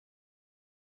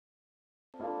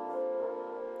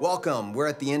Welcome, we're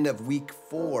at the end of week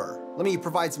 4. Let me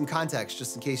provide some context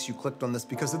just in case you clicked on this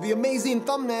because of the amazing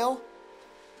thumbnail.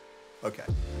 Okay,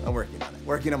 I'm working on it.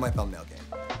 Working on my thumbnail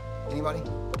game. Anybody?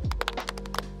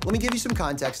 Let me give you some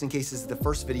context in case this is the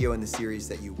first video in the series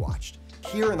that you watched.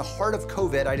 Here in the heart of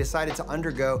COVID, I decided to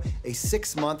undergo a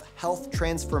 6-month health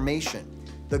transformation.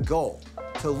 The goal,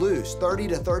 to lose 30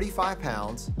 to 35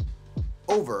 pounds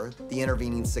over the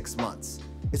intervening 6 months.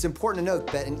 It's important to note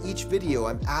that in each video,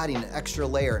 I'm adding an extra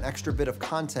layer, an extra bit of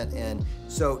content in.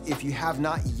 So if you have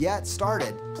not yet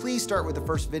started, please start with the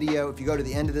first video. If you go to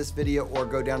the end of this video or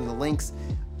go down in the links,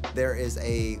 there is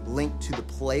a link to the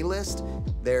playlist.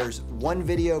 There's 1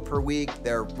 video per week.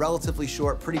 They're relatively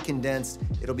short, pretty condensed.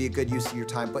 It'll be a good use of your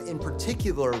time. But in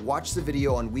particular, watch the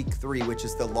video on week 3, which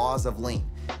is the laws of lean.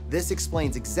 This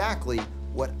explains exactly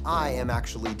what I am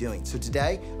actually doing. So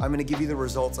today, I'm gonna give you the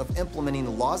results of implementing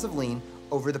the laws of lean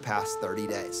over the past 30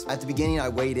 days. At the beginning, I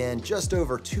weighed in just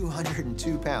over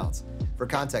 202 pounds. For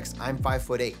context, I'm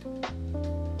 5'8".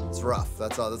 It's rough.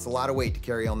 That's a lot of weight to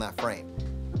carry on that frame,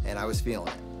 and I was feeling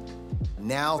it.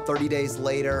 Now, 30 days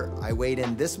later, I weighed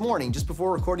in this morning, just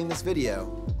before recording this video,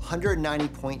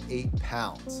 190.8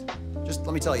 pounds. Just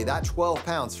let me tell you, that 12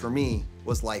 pounds for me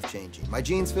was life-changing. My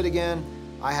jeans fit again.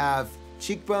 I have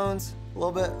cheekbones a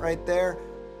little bit right there.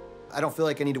 I don't feel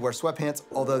like I need to wear sweatpants,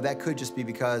 although that could just be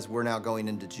because we're now going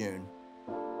into June.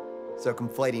 So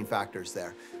conflating factors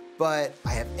there. But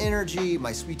I have energy,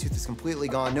 my sweet tooth is completely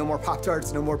gone, no more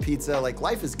Pop-Tarts, no more pizza, like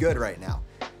life is good right now.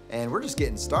 And we're just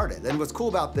getting started. And what's cool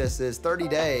about this is 30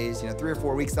 days, 3 or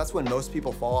 4 weeks, that's when most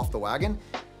people fall off the wagon.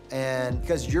 And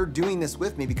because you're doing this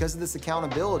with me, because of this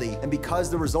accountability, and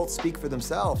because the results speak for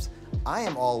themselves, I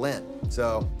am all in.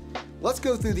 So let's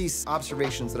go through these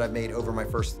observations that I've made over my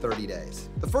first 30 days.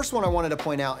 The first one I wanted to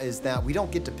point out is that we don't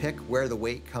get to pick where the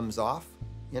weight comes off,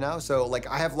 So like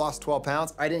I have lost 12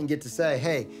 pounds. I didn't get to say,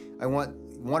 hey, I want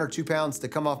 1 or 2 pounds to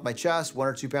come off my chest, 1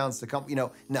 or 2 pounds to come,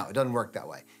 no, it doesn't work that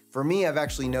way. For me, I've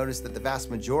actually noticed that the vast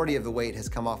majority of the weight has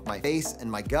come off my face and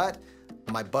my gut.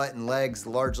 My butt and legs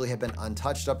largely have been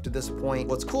untouched up to this point.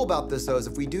 What's cool about this though is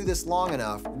if we do this long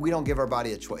enough, we don't give our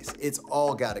body a choice. It's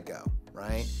all gotta go,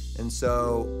 right? And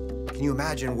so, can you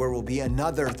imagine where we'll be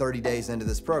another 30 days into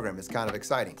this program? It's kind of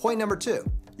exciting. Point number 2,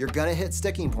 you're gonna hit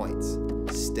sticking points.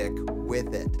 Stick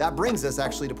with it. That brings us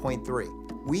actually to point 3.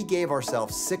 We gave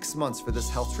ourselves 6 months for this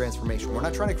health transformation. We're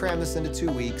not trying to cram this into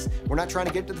 2 weeks. We're not trying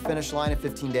to get to the finish line in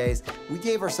 15 days. We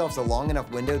gave ourselves a long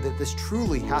enough window that this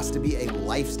truly has to be a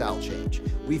lifestyle change.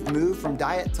 We've moved from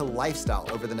diet to lifestyle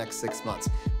over the next 6 months.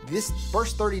 This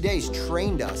first 30 days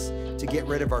trained us to get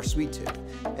rid of our sweet tooth.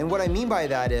 And what I mean by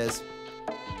that is,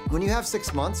 when you have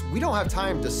 6 months, we don't have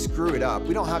time to screw it up.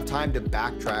 We don't have time to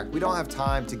backtrack. We don't have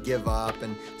time to give up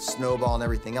and snowball and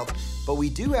everything else. But we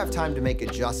do have time to make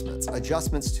adjustments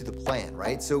to the plan,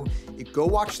 right? So go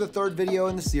watch the 3rd video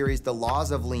in the series, The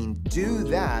Laws of Lean. Do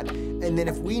that. And then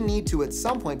if we need to at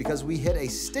some point, because we hit a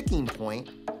sticking point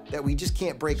that we just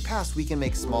can't break past, we can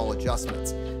make small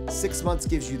adjustments. 6 months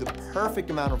gives you the perfect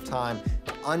amount of time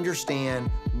to understand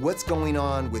what's going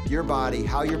on with your body,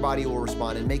 how your body will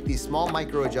respond, and make these small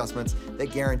micro adjustments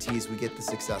that guarantees we get the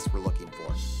success we're looking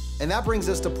for. And that brings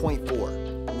us to point 4,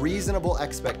 reasonable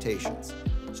expectations.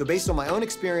 So based on my own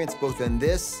experience, both in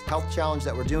this health challenge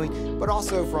that we're doing, but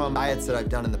also from diets that I've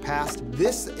done in the past,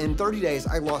 in 30 days,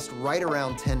 I lost right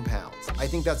around 10 pounds. I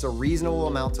think that's a reasonable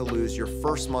amount to lose your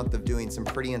first month of doing some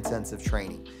pretty intensive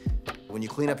training. When you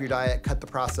clean up your diet, cut the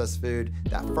processed food,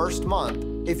 that first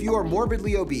month, if you are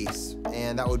morbidly obese,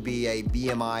 and that would be a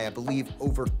BMI, I believe,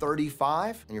 over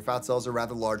 35, and your fat cells are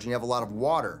rather large, and you have a lot of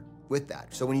water with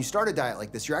that. So when you start a diet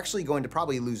like this, you're actually going to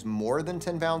probably lose more than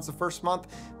 10 pounds the first month.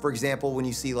 For example, when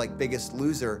you see like Biggest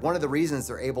Loser, one of the reasons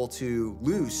they're able to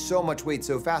lose so much weight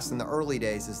so fast in the early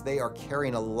days is they are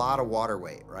carrying a lot of water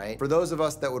weight, right? For those of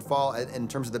us that would fall in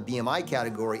terms of the BMI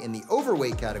category, in the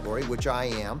overweight category, which I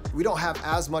am, we don't have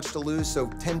as much to lose, so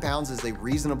 10 pounds is a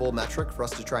reasonable metric for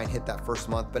us to try and hit that first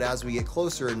month. But as we get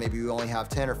closer and maybe we only have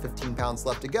 10 or 15 pounds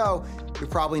left to go, you're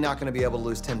probably not gonna be able to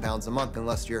lose 10 pounds a month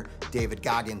unless you're David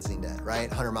Goggins-ing it, right?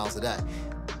 100 miles a day.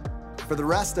 For the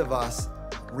rest of us,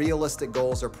 realistic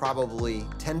goals are probably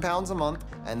 10 pounds a month,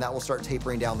 and that will start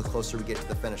tapering down the closer we get to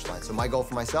the finish line. So my goal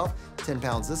for myself, 10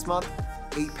 pounds this month,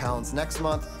 8 pounds next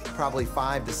month, probably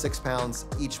 5 to 6 pounds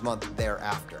each month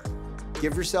thereafter.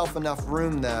 Give yourself enough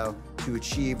room though to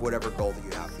achieve whatever goal that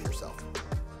you have for yourself.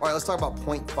 All right, let's talk about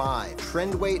point 5,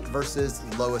 trend weight versus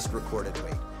lowest recorded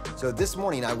weight. So this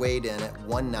morning I weighed in at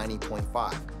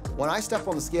 190.5. When I step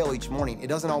on the scale each morning, it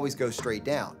doesn't always go straight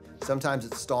down. Sometimes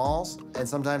it stalls, and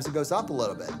sometimes it goes up a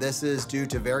little bit. This is due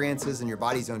to variances in your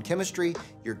body's own chemistry,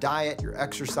 your diet, your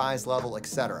exercise level,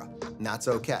 etc. And that's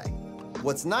okay.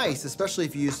 What's nice, especially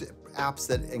if you use apps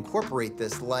that incorporate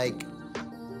this, like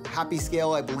Happy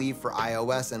Scale, I believe, for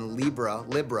iOS, and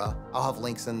Libra, I'll have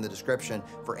links in the description,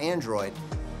 for Android.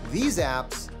 These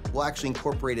apps will actually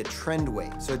incorporate a trend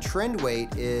weight. So a trend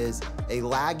weight is a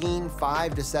lagging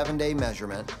 5 to 7 day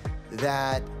measurement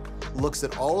that looks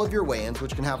at all of your weigh-ins,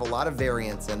 which can have a lot of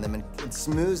variance in them, and it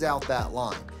smooths out that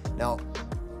line. Now,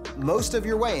 most of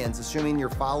your weigh-ins, assuming you're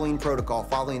following protocol,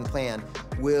 following the plan,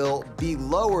 will be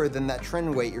lower than that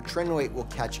trend weight. Your trend weight will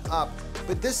catch up,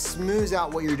 but this smooths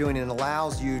out what you're doing and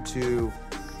allows you to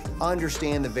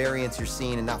understand the variance you're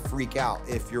seeing and not freak out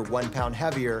if you're 1 pound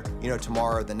heavier,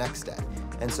 tomorrow or the next day.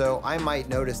 And so I might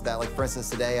notice that, like for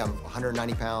instance, today I'm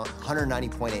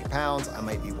 190.8 pounds. I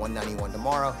might be 191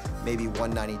 tomorrow, maybe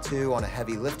 192 on a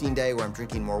heavy lifting day where I'm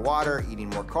drinking more water,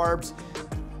 eating more carbs.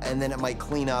 And then it might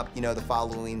clean up, the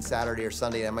following Saturday or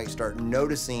Sunday. I might start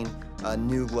noticing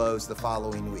new lows the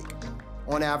following week.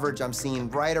 On average, I'm seeing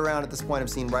right around, at this point, I'm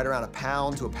seeing right around 1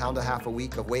 pound to 1.5 pounds a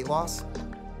week of weight loss.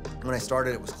 When I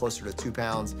started, it was closer to 2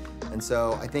 pounds. And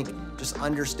so I think just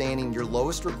understanding your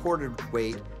lowest recorded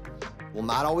weight will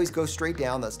not always go straight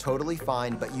down. That's totally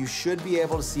fine, but you should be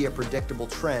able to see a predictable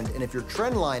trend. And if your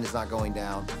trend line is not going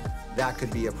down, that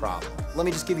could be a problem. Let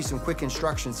me just give you some quick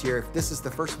instructions here. If this is the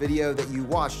first video that you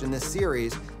watched in this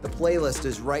series, the playlist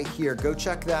is right here. Go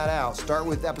check that out. Start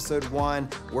with episode 1,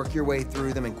 work your way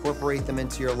through them, incorporate them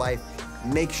into your life.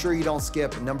 Make sure you don't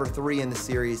skip number 3 in the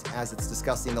series, as it's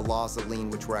discussing the laws of lean,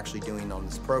 which we're actually doing on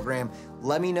this program.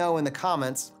 Let me know in the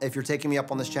comments if you're taking me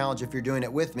up on this challenge, if you're doing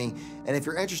it with me. And if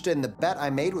you're interested in the bet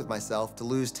I made with myself to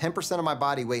lose 10% of my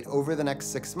body weight over the next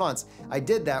 6 months, I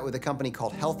did that with a company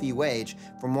called Healthy Wage.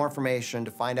 For more information, to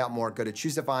find out more, go to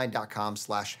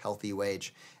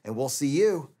choosefine.com/healthywage. And we'll see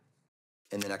you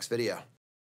in the next video.